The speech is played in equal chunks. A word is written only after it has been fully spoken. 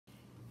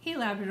Hey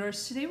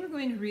Labradors, today we're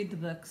going to read the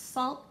book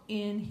Salt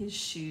in His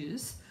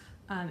Shoes.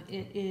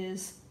 It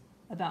is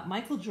about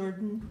Michael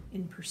Jordan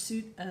in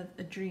pursuit of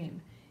a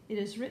dream. It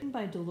is written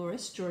by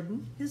Dolores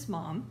Jordan, his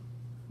mom,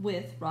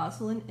 with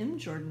Rosalind M.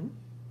 Jordan,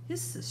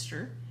 his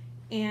sister,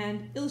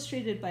 and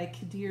illustrated by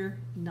Kadir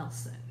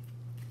Nelson.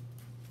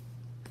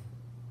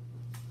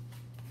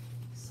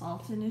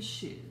 Salt in His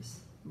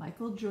Shoes,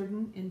 Michael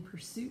Jordan in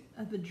pursuit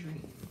of a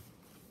dream.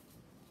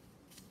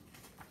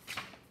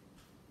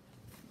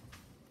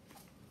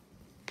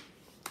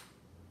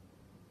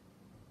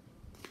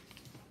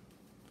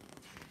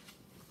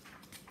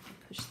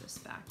 Push this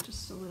back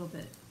just a little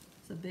bit.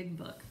 It's a big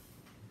book.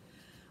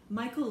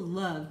 Michael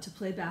loved to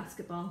play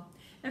basketball.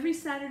 Every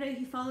Saturday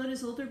he followed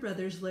his older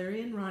brothers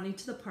Larry and Ronnie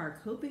to the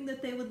park, hoping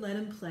that they would let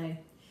him play.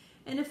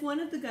 And if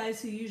one of the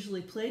guys who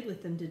usually played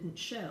with them didn't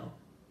show,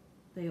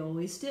 they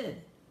always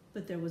did.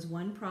 But there was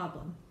one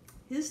problem.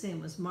 His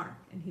name was Mark,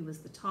 and he was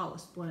the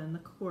tallest boy on the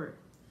court.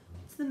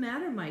 "What's the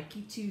matter,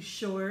 Mikey? Too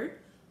short?"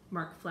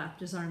 Mark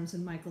flapped his arms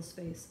in Michael's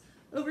face.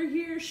 "Over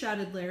here,"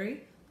 shouted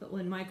Larry. But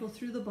when Michael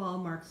threw the ball,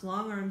 Mark's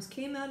long arms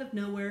came out of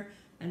nowhere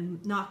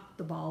and knocked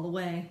the ball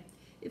away.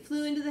 It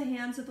flew into the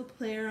hands of a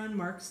player on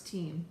Mark's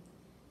team.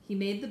 He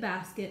made the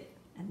basket,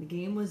 and the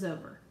game was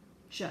over.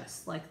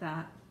 Just like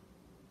that.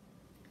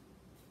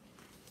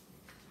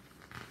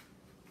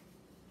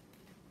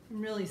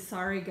 "I'm really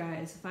sorry,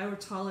 guys. If I were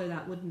taller,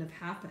 that wouldn't have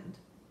happened."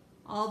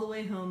 All the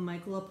way home,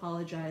 Michael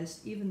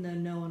apologized, even though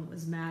no one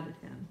was mad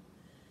at him.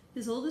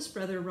 His oldest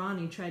brother,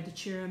 Ronnie, tried to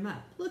cheer him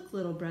up. "Look,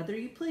 little brother,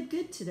 you played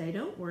good today.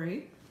 Don't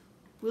worry.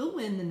 We'll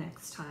win the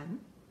next time."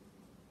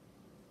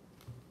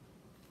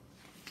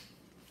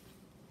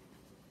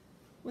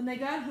 When they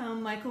got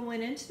home, Michael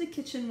went into the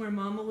kitchen where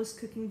Mama was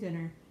cooking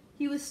dinner.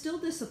 He was still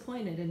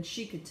disappointed, and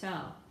she could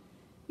tell.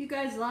 "You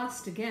guys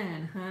lost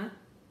again, huh?"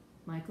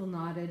 Michael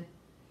nodded.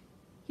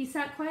 He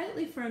sat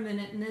quietly for a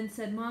minute and then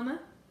said,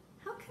 "Mama,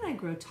 how can I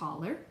grow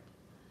taller?"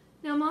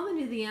 Now, Mama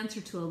knew the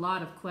answer to a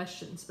lot of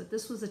questions, but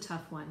this was a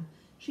tough one.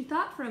 She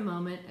thought for a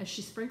moment as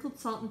she sprinkled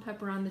salt and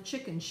pepper on the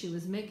chicken she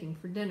was making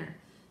for dinner.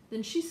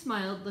 Then she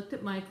smiled, looked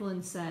at Michael,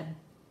 and said,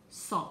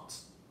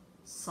 "Salt."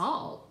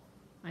 "Salt?"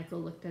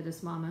 Michael looked at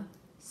his mama.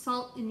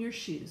 "Salt in your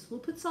shoes. We'll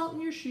put salt in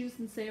your shoes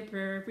and say a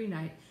prayer every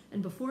night,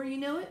 and before you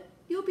know it,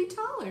 you'll be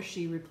taller,"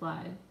 she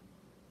replied.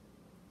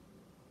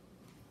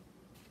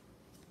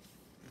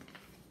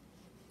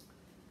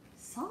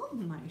 "Salt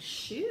in my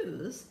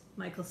shoes?"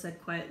 Michael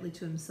said quietly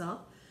to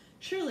himself.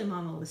 Surely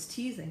Mama was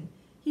teasing.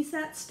 He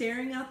sat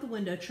staring out the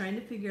window, trying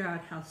to figure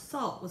out how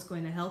salt was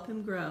going to help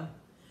him grow.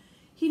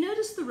 He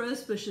noticed the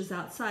rose bushes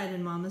outside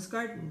in Mama's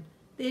garden.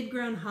 They had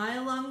grown high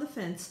along the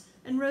fence,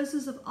 and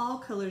roses of all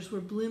colors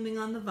were blooming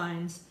on the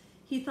vines.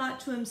 He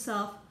thought to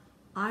himself,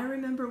 "I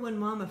remember when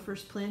Mama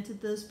first planted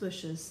those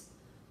bushes."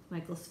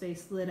 Michael's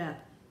face lit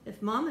up.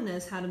 If Mama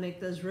knows how to make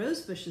those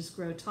rose bushes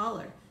grow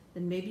taller,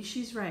 then maybe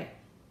she's right.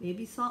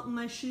 Maybe salt in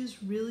my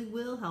shoes really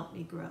will help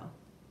me grow.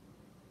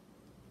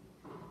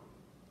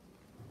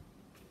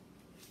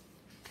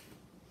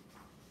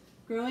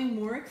 Growing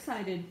more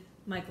excited,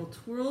 Michael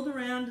twirled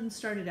around and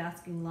started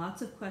asking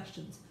lots of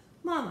questions.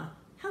 "Mama,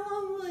 how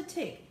long will it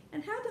take?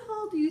 And how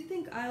tall do you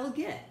think I'll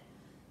get?"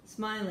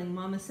 Smiling,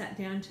 Mama sat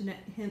down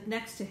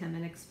next to him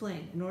and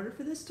explained, "In order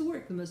for this to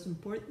work, the most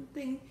important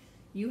thing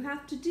you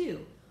have to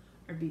do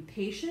are be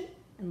patient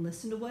and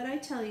listen to what I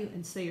tell you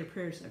and say your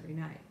prayers every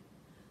night."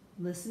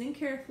 Listening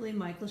carefully,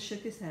 Michael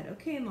shook his head.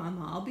 "Okay,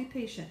 Mama, I'll be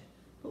patient.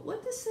 But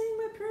what does saying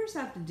my prayers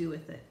have to do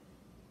with it?"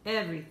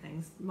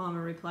 "Everything," Mama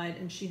replied,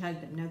 and she hugged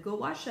him. "Now go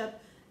wash up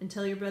and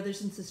tell your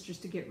brothers and sisters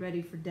to get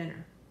ready for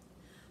dinner."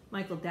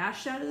 Michael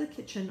dashed out of the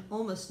kitchen,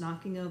 almost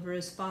knocking over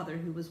his father,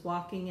 who was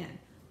walking in.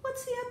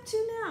 "What's he up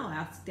to now?"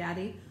 asked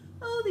Daddy.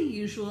 "Oh, the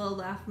usual,"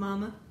 laughed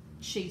Mama.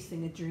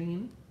 "Chasing a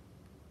dream."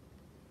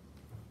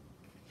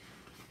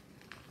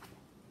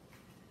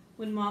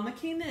 When Mama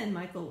came in,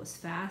 Michael was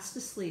fast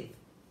asleep.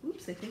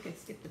 Oops, I think I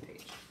skipped a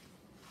page.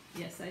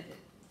 Yes, I did.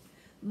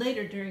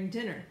 Later, during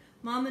dinner,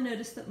 Mama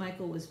noticed that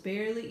Michael was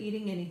barely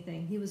eating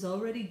anything. He was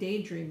already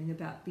daydreaming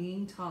about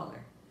being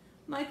taller.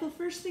 "Michael,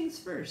 first things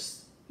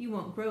first. You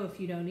won't grow if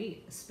you don't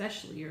eat,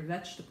 especially your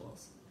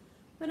vegetables."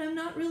 "But I'm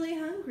not really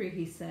hungry,"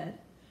 he said.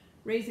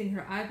 Raising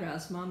her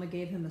eyebrows, Mama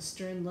gave him a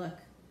stern look.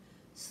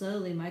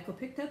 Slowly, Michael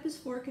picked up his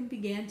fork and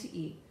began to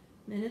eat.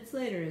 Minutes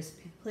later, his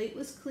plate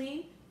was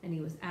clean, and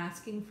he was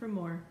asking for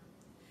more.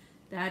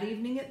 That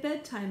evening at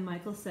bedtime,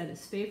 Michael set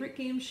his favorite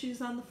game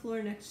shoes on the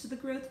floor next to the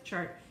growth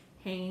chart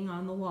hanging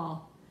on the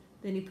wall.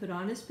 Then he put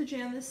on his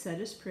pajamas,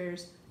 said his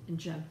prayers, and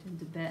jumped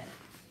into bed.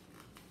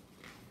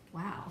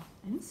 Wow,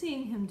 I'm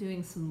seeing him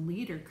doing some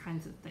leader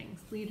kinds of things,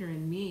 leader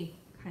in me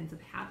kinds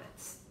of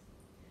habits.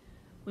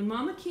 When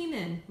Mama came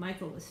in,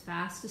 Michael was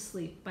fast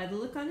asleep. By the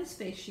look on his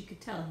face, she could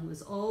tell he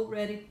was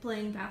already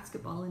playing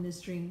basketball in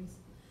his dreams.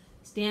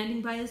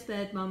 Standing by his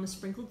bed, Mama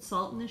sprinkled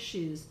salt in his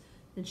shoes.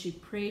 Then she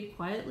prayed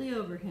quietly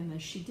over him,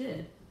 as she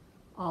did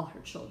all her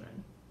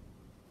children.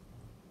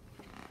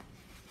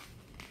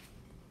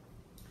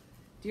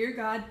 "Dear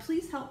God,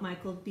 please help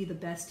Michael be the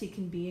best he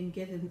can be and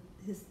give him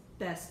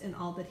best in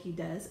all that he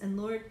does, and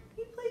Lord, can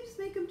you please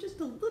make him just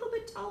a little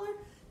bit taller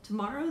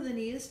tomorrow than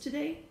he is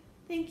today?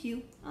 Thank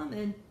you.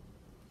 Amen.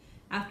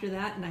 After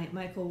that night,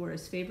 Michael wore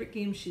his favorite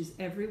game shoes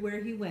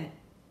everywhere he went,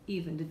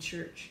 even to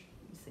church.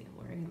 You see him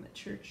wearing them at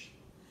church.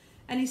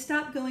 And he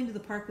stopped going to the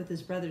park with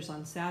his brothers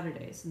on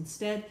Saturdays.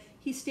 Instead,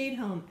 he stayed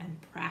home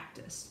and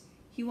practiced.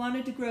 He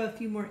wanted to grow a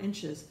few more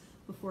inches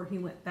before he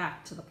went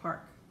back to the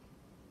park.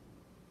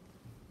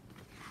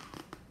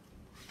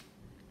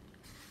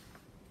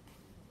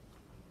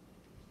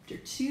 After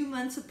 2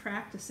 months of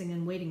practicing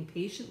and waiting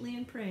patiently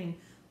and praying,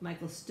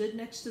 Michael stood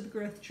next to the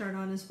growth chart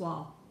on his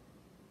wall.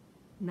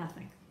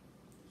 Nothing.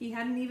 He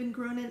hadn't even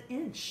grown an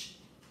inch.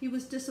 He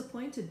was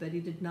disappointed, but he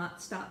did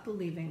not stop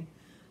believing.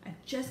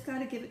 I've just got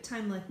to give it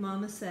time like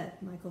Mama said,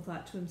 Michael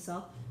thought to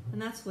himself,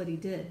 and that's what he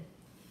did.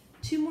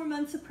 2 more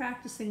months of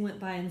practicing went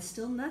by and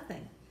still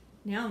nothing.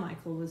 Now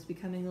Michael was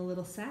becoming a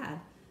little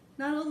sad.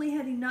 Not only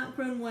had he not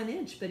grown 1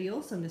 inch, but he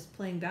also missed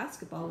playing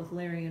basketball with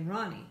Larry and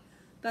Ronnie.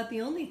 About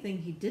the only thing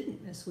he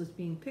didn't miss was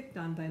being picked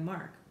on by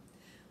Mark.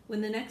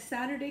 When the next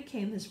Saturday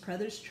came, his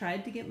brothers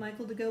tried to get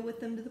Michael to go with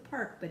them to the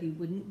park, but he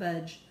wouldn't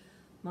budge.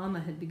 Mama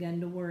had begun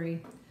to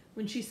worry.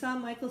 When she saw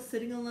Michael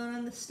sitting alone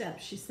on the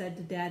steps, she said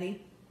to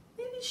Daddy,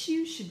 maybe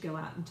you should go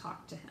out and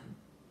talk to him.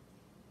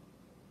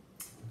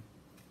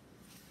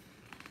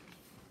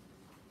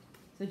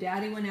 So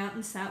Daddy went out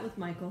and sat with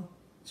Michael.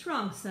 What's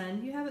wrong,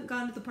 son? You haven't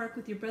gone to the park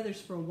with your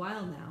brothers for a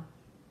while now.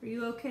 Are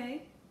you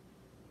okay?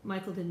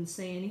 Michael didn't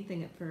say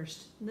anything at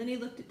first. And then he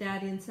looked at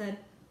Daddy and said,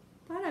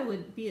 thought I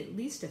would be at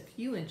least a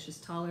few inches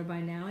taller by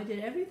now. I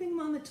did everything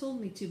Mama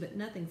told me to, but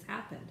nothing's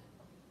happened.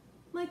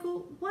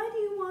 Michael, why do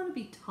you want to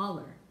be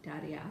taller?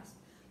 Daddy asked.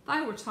 If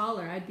I were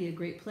taller, I'd be a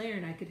great player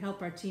and I could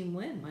help our team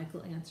win,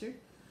 Michael answered.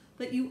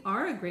 But you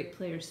are a great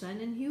player, son,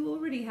 and you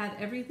already have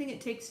everything it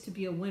takes to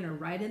be a winner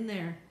right in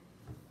there.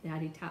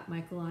 Daddy tapped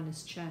Michael on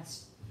his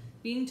chest.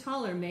 Being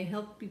taller may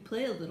help you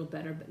play a little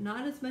better, but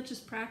not as much as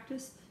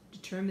practice,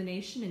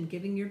 determination, and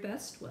giving your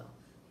best will.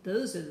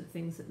 Those are the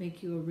things that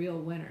make you a real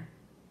winner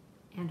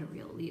and a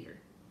real leader.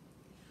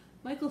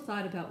 Michael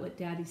thought about what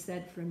Daddy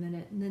said for a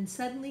minute, and then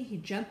suddenly he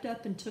jumped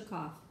up and took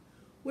off.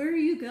 Where are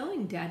you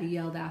going? Daddy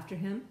yelled after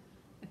him.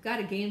 I've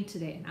got a game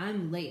today, and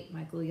I'm late,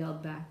 Michael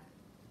yelled back.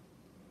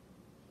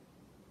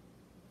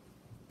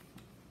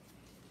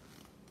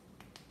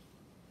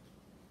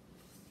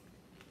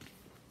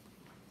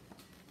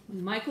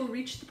 When Michael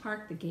reached the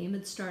park, the game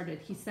had started.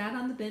 He sat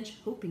on the bench,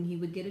 hoping he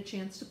would get a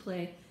chance to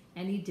play,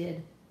 and he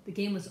did. The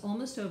game was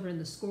almost over,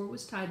 and the score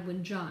was tied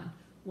when John,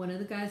 one of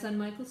the guys on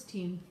Michael's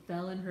team,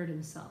 fell and hurt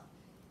himself.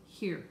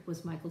 Here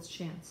was Michael's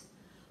chance.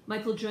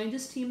 Michael joined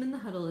his team in the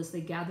huddle as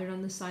they gathered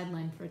on the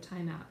sideline for a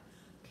timeout.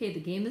 Okay, the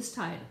game is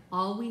tied.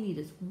 All we need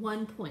is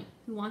 1 point.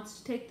 Who wants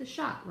to take the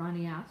shot?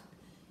 Ronnie asked.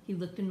 He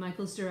looked in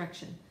Michael's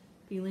direction.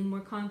 Feeling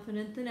more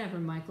confident than ever,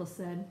 Michael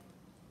said,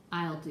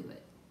 I'll do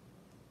it.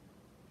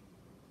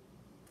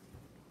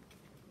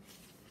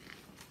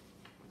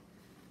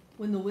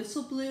 When the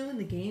whistle blew and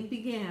the game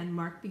began,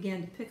 Mark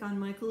began to pick on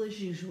Michael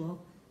as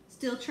usual.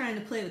 Still trying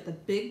to play with the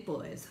big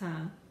boys,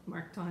 huh?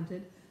 Mark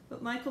taunted.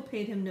 But Michael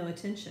paid him no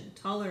attention.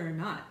 Taller or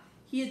not,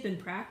 he had been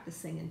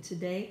practicing, and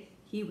today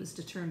he was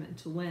determined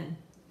to win.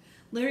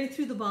 Larry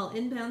threw the ball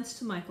inbounds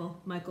to Michael.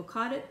 Michael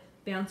caught it,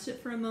 bounced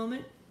it for a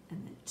moment,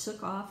 and then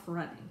took off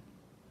running.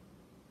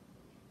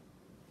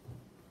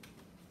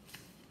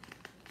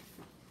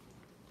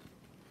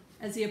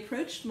 As he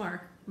approached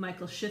Mark,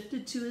 Michael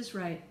shifted to his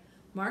right.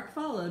 Mark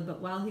followed, but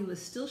while he was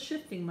still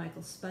shifting,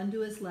 Michael spun to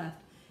his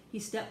left. He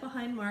stepped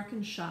behind Mark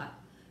and shot.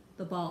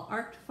 The ball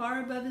arced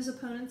far above his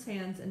opponent's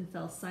hands and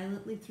fell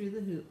silently through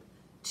the hoop.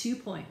 2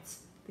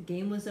 points. The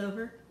game was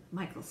over.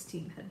 Michael's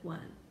team had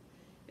won.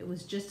 It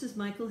was just as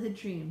Michael had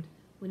dreamed.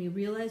 When he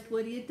realized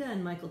what he had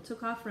done, Michael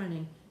took off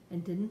running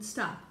and didn't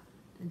stop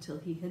until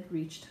he had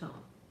reached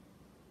home.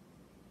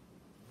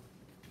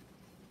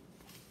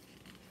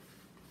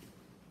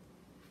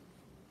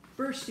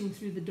 Bursting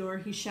through the door,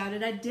 he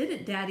shouted, I did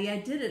it, Daddy, I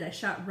did it. I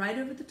shot right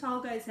over the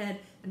tall guy's head,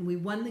 and we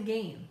won the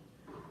game.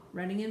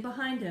 Running in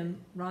behind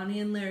him, Ronnie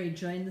and Larry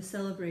joined the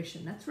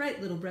celebration. That's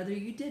right, little brother,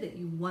 you did it.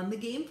 You won the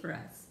game for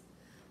us.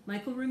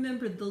 Michael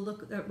remembered the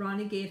look that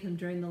Ronnie gave him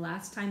during the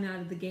last time out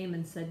of the game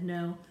and said,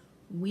 no,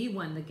 we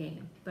won the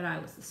game, but I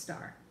was the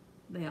star.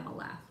 They all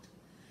laughed.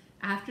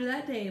 After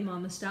that day,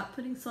 Mama stopped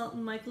putting salt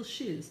in Michael's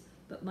shoes,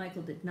 but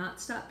Michael did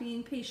not stop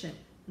being patient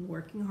and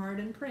working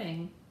hard and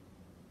praying.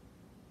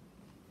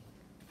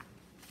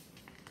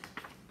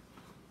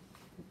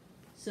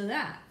 So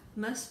that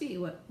must be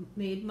what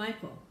made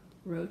Michael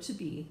grow to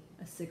be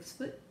a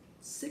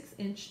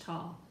 6'6"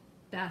 tall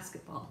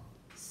basketball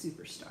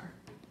superstar.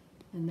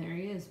 And there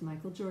he is,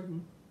 Michael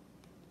Jordan,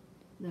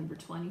 number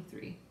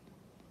 23.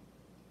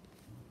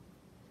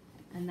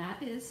 And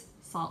that is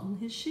Salt in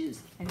His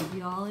Shoes. I hope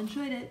you all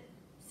enjoyed it.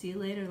 See you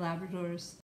later, Labradors.